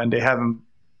channel-based, and they haven't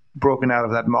broken out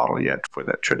of that model yet for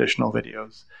the traditional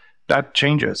videos. That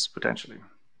changes potentially.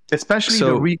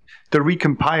 Especially the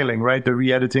recompiling, right? The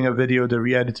re-editing of video, the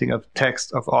re-editing of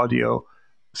text, of audio,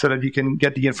 so that you can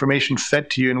get the information fed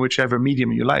to you in whichever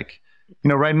medium you like. You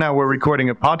know, right now we're recording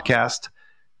a podcast,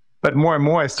 but more and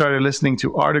more I started listening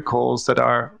to articles that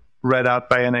are read out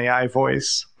by an AI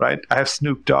voice, right? I have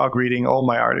Snoop Dogg reading all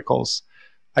my articles.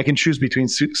 I can choose between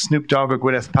Snoop Dogg or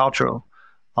Gwyneth Paltrow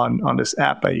on this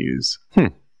app I use.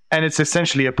 And it's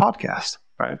essentially a podcast,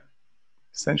 right?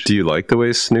 Do you like the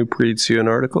way Snoop reads you an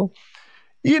article?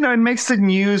 You know, it makes the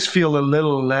news feel a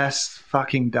little less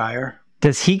fucking dire.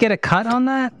 Does he get a cut on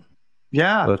that?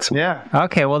 Yeah. Yeah.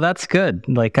 Okay, well, that's good.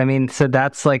 Like, I mean, so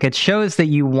that's like, it shows that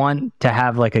you want to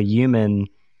have like a human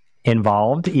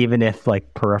involved, even if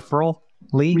like peripherally.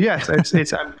 Yes,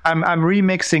 I'm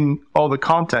remixing all the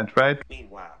content, right?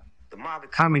 Meanwhile, the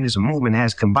Marxist communism movement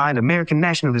has combined American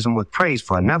nationalism with praise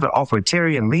for another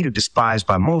authoritarian leader despised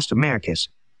by most Americans.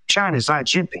 China's Xi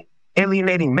Jinping,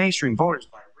 alienating mainstream voters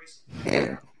by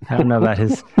racism. I don't know about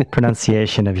his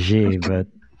pronunciation of Xi, but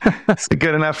it's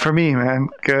good enough for me, man.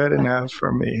 Good enough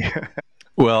for me.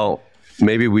 Well,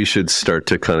 maybe we should start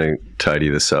to kind of tidy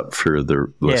this up for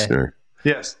the listener.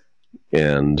 Yes.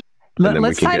 And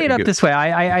let's tidy it up this way.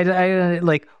 I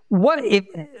like, what if,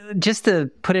 just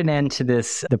to put an end to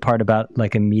this, the part about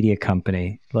like a media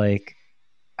company, like,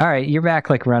 all right, you're back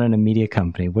like running a media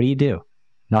company. What do?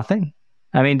 Nothing?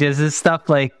 I mean, does this stuff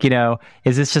like, you know,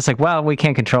 is this just like, well, we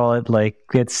can't control it, like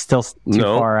it's still too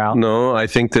far out? No, I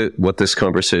think that what this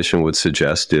conversation would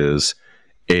suggest is,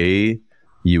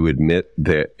 you admit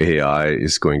that AI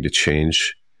is going to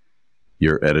change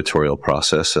your editorial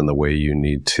process and the way you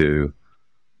need to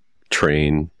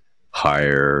train,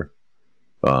 hire,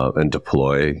 and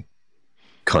deploy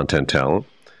content talent.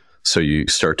 So you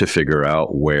start to figure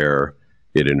out where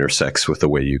it intersects with the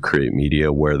way you create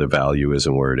media, where the value is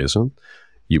and where it isn't.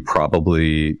 You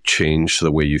probably change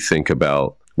the way you think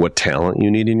about what talent you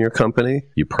need in your company.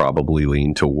 You probably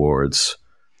lean towards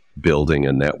building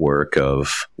a network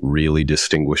of really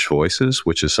distinguished voices,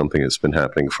 which is something that's been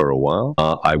happening for a while.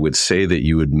 I would say that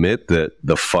you admit that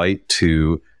the fight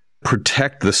to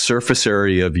protect the surface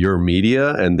area of your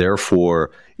media and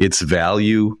therefore its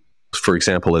value, for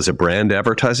example, as a brand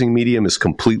advertising medium, is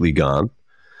completely gone.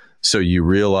 So you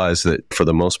realize that for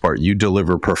the most part, you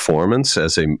deliver performance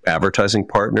as an advertising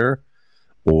partner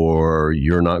or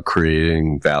you're not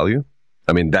creating value.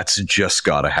 I mean, that's just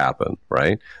got to happen,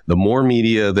 right? The more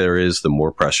media there is, the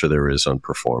more pressure there is on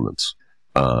performance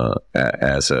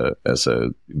as a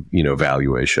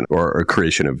valuation or a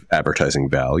creation of advertising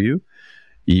value.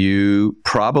 You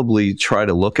probably try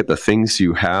to look at the things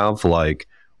you have, like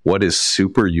what is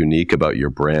super unique about your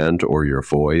brand or your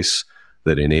voice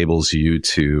that enables you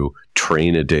to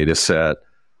train a data set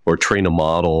or train a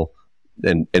model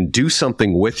and do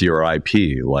something with your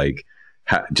IP, like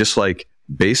just like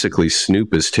basically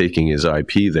Snoop is taking his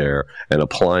IP there and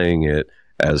applying it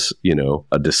as,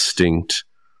 a distinct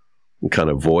kind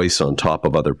of voice on top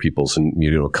of other people's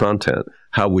content.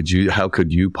 How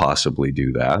could you possibly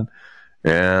do that?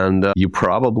 And you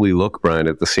probably look, Brian,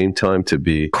 at the same time to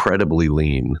be incredibly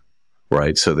lean,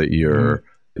 right? So that you're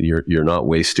not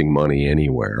wasting money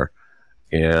anywhere.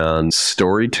 And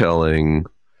storytelling,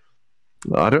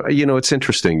 it's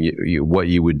interesting what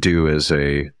you would do as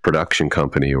a production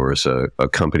company or as a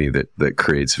company that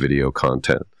creates video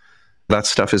content. That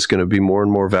stuff is going to be more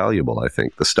and more valuable, I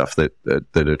think. The stuff that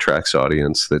attracts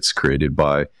audience, that's created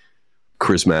by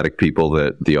charismatic people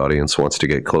that the audience wants to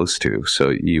get close to.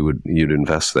 So you'd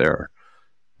invest there.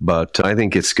 But I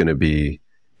think it's going to be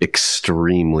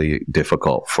extremely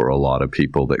difficult for a lot of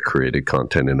people that created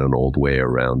content in an old way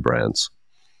around brands.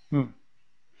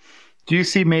 Do you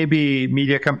see maybe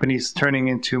media companies turning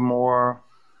into more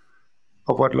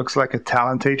of what looks like a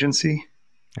talent agency?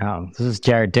 Oh, this is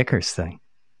Jared Dicker's thing.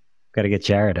 Got to get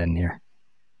Jared in here.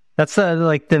 That's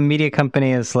like the media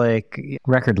company is like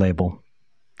record label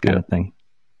kind of thing.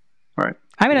 Right.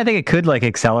 I mean, I think it could like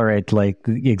accelerate like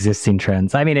the existing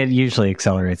trends. I mean, it usually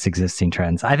accelerates existing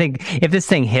trends. I think if this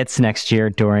thing hits next year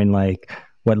during like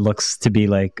what looks to be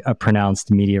like a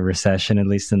pronounced media recession, at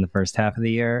least in the first half of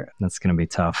the year, that's going to be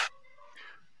tough.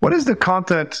 What is the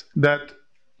content that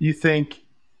you think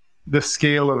the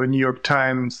scale of a New York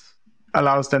Times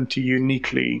allows them to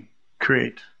uniquely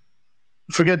create?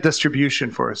 Forget distribution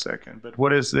for a second, but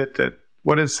what is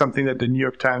something that the New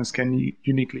York Times can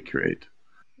uniquely create?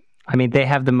 I mean, they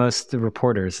have the most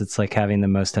reporters. It's like having the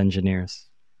most engineers.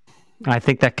 I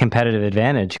think that competitive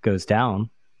advantage goes down.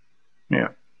 Yeah.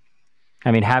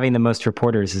 I mean, having the most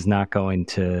reporters is not going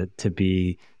to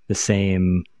be the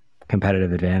same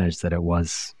competitive advantage that it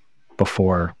was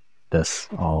before this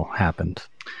all happened.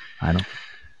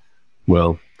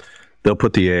 Well, they'll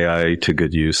put the AI to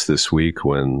good use this week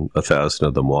when 1,000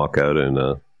 of them walk out in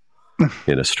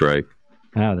a strike.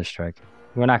 Oh, the strike.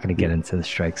 We're not going to get into the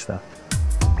strike stuff.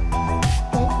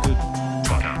 Good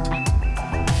product.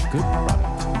 Good product.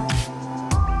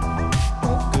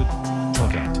 Good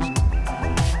product.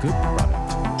 Good product.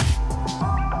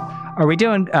 Are we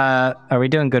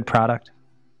doing good product?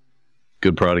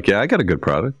 Good product. Yeah, I got a good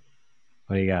product.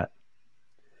 What do you got?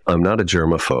 I'm not a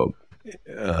germaphobe,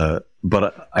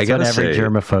 but I got to say, every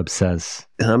germaphobe says.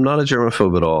 I'm not a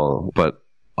germaphobe at all, but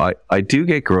I do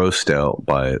get grossed out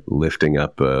by lifting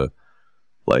up a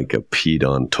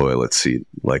peed-on toilet seat,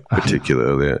 like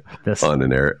particularly on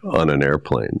an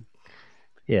airplane.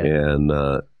 Yeah,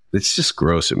 and it's just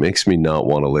gross. It makes me not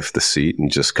want to lift the seat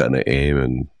and just kind of aim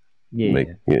and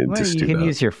you can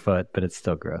use your foot, but it's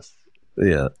still gross.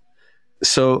 Yeah.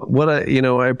 So what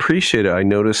I appreciate it. I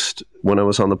noticed when I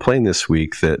was on the plane this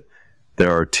week that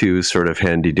there are two sort of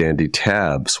handy dandy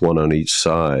tabs, one on each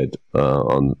side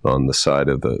on the side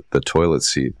of the toilet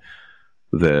seat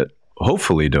that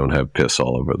hopefully don't have piss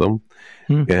all over them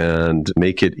and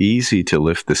make it easy to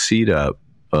lift the seat up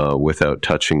without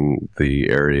touching the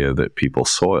area that people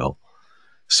soil.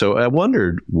 So I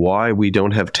wondered why we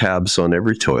don't have tabs on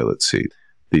every toilet seat,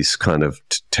 these kind of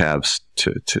tabs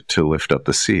to lift up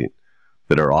the seat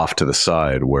that are off to the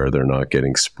side where they're not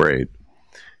getting sprayed.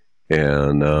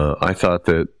 And I thought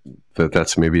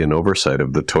that's maybe an oversight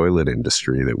of the toilet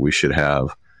industry, that we should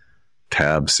have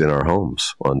tabs in our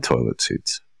homes on toilet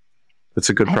seats. It's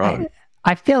a good product.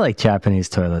 I feel like Japanese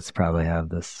toilets probably have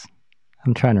this.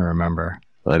 I'm trying to remember.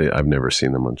 I've never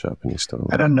seen them on Japanese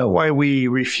toilets. I don't know why we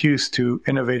refuse to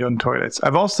innovate on toilets.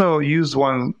 I've also used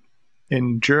one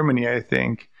in Germany, I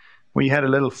think, where you had a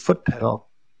little foot pedal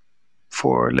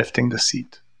for lifting the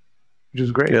seat, which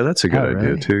is great. Yeah, that's a good idea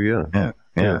really? too. Yeah.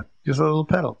 Yeah. Just a little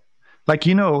pedal. Like,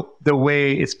 the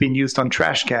way it's been used on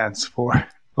trash cans for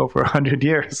over 100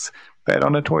 years, but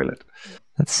on a toilet.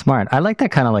 That's smart. I like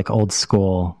that kind of like old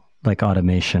school, like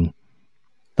automation.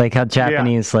 Like how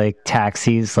Japanese like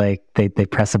taxis, like they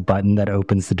press a button that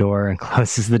opens the door and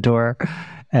closes the door.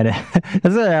 And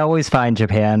that's what I always find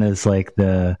Japan is like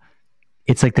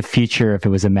it's like the future if it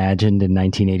was imagined in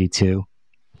 1982.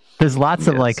 There's lots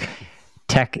of like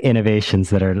tech innovations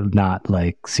that are not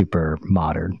like super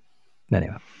modern.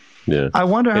 Anyway. Yeah. I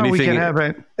wonder how we can have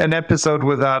an episode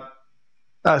without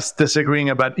us disagreeing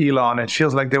about Elon. It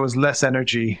feels like there was less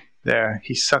energy there.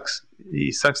 He sucks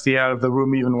the air out of the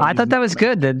room even when I thought that was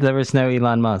good that there was no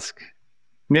Elon Musk.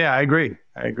 Yeah, I agree.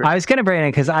 I was going to bring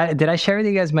it because did I share with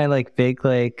you guys my like big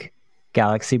like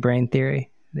galaxy brain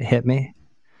theory that hit me?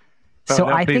 So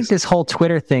I think this whole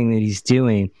Twitter thing that he's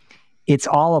doing, it's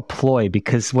all a ploy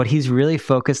because what he's really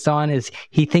focused on is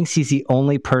he thinks he's the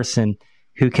only person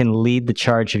who can lead the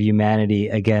charge of humanity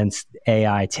against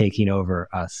AI taking over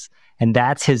us. And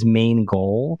that's his main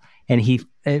goal. And he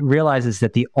realizes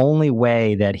that the only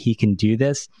way that he can do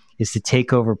this is to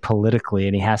take over politically,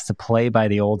 and he has to play by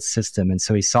the old system. And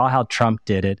so he saw how Trump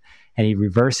did it, and he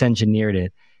reverse engineered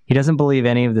it. He doesn't believe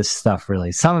any of this stuff,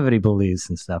 really. Some of it he believes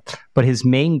and stuff. But his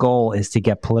main goal is to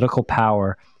get political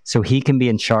power so he can be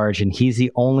in charge, and he's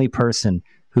the only person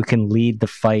who can lead the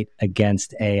fight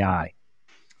against AI.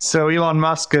 So Elon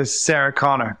Musk is Sarah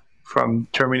Connor from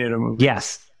Terminator movie.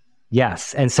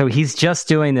 Yes. And so he's just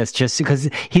doing this just because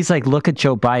he's like, look at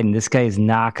Joe Biden. This guy is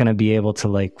not going to be able to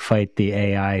like fight the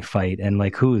AI fight. And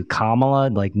like who? Kamala?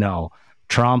 Like, no.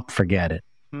 Trump, forget it.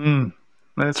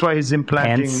 That's why he's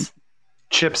implanting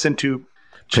chips into...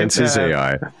 Pence is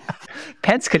AI.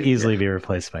 Pence could easily be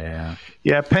replaced by AI.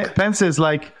 Yeah, Pence is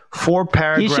like 4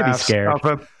 paragraphs. He should be scared.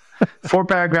 4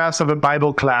 paragraphs of a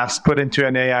Bible class put into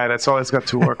an AI. That's all it's got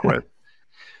to work with.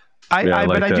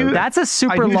 That's a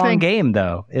super long game,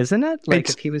 though, isn't it? Like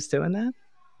if he was doing that,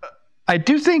 I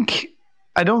do think.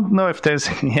 I don't know if there's.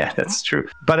 Yeah, that's true.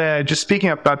 But just speaking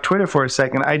about Twitter for a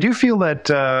second, I do feel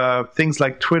that things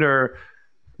like Twitter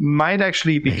might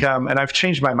actually become, and I've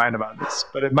changed my mind about this,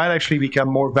 but it might actually become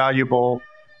more valuable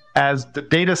as the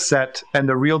data set and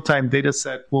the real-time data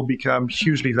set will become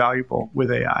hugely valuable with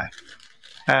AI,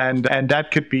 and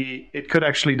that could be. It could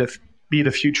actually be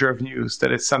the future of news.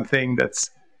 That it's something that's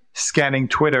scanning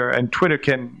Twitter, and Twitter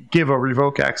can give or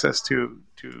revoke access to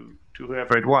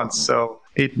whoever it wants. So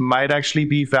it might actually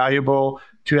be valuable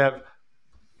to have,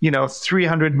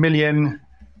 300 million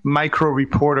micro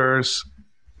reporters,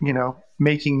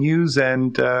 making news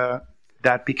and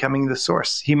that becoming the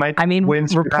source. He might.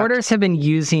 Reporters have been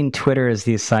using Twitter as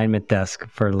the assignment desk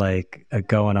for like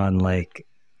going on like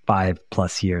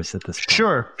 5+ years at this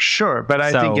point. Sure. But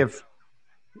I think if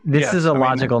this is a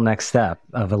logical next step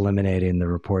of eliminating the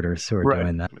reporters who are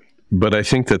doing that. But I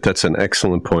think that that's an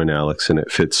excellent point, Alex, and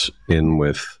it fits in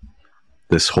with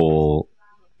this whole,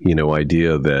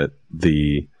 idea that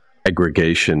the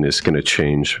aggregation is going to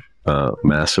change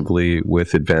massively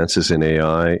with advances in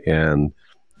AI, and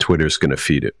Twitter's going to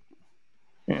feed it.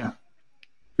 Yeah.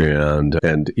 And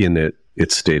in it,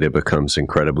 its data becomes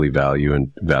incredibly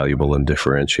valuable and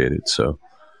differentiated. So,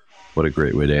 what a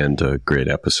great way to end a great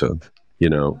episode.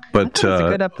 But it was a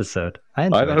good episode. I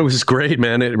thought it was great,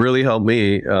 man. It really helped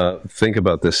me think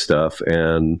about this stuff.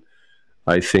 And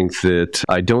I think that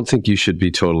I don't think you should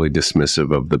be totally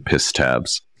dismissive of the piss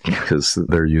tabs because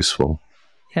they're useful.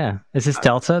 Yeah. Is this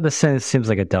Delta? This seems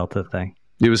like a Delta thing.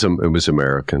 It was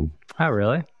American. Oh,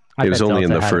 really? It was only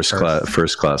in the first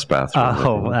class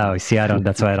bathroom. Oh, see,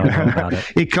 that's why I don't know about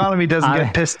it. Economy doesn't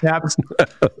get piss tabs.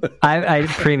 I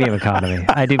premium economy.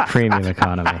 I do premium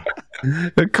economy.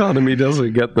 Economy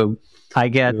doesn't get them. I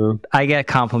get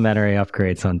complimentary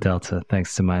upgrades on Delta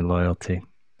thanks to my loyalty.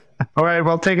 All right,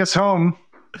 well, take us home.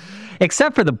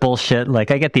 Except for the bullshit, like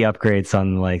I get the upgrades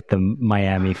on like the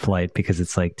Miami flight because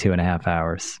it's like 2.5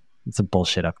 hours. It's a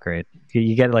bullshit upgrade.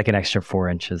 You get like an extra 4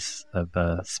 inches of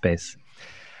space.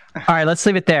 All right, let's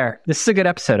leave it there. This is a good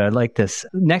episode. I like this.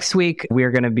 Next week,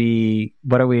 we're going to be...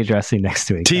 What are we addressing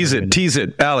next week? Tease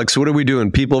it. Alex, what are we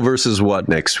doing? People versus what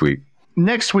next week?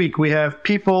 Next week, we have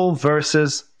people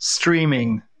versus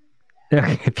streaming.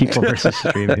 People versus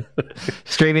streaming.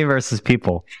 Streaming versus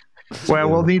people. Well,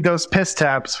 we'll need those piss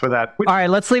tabs for that. All right,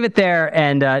 let's leave it there.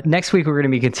 And next week, we're going to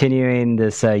be continuing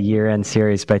this year-end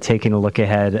series by taking a look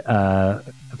ahead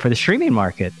for the streaming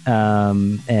market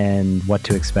and what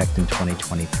to expect in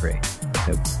 2023.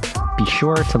 So be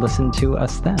sure to listen to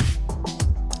us then.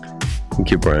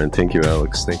 Thank you, Brian. Thank you,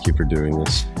 Alex. Thank you for doing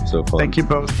this. So fun. Thank you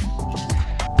both.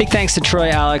 Big thanks to Troy,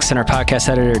 Alex, and our podcast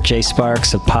editor, Jay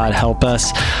Sparks of Pod Help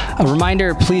Us. A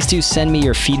reminder, please do send me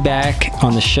your feedback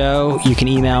on the show. You can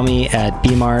email me at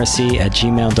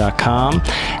bmorrissey@gmail.com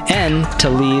and to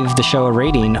leave the show a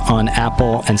rating on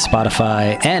Apple and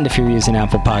Spotify. And if you're using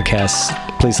Apple Podcasts,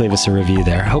 please leave us a review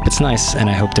there. I hope it's nice,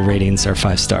 and I hope the ratings are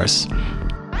 5 stars.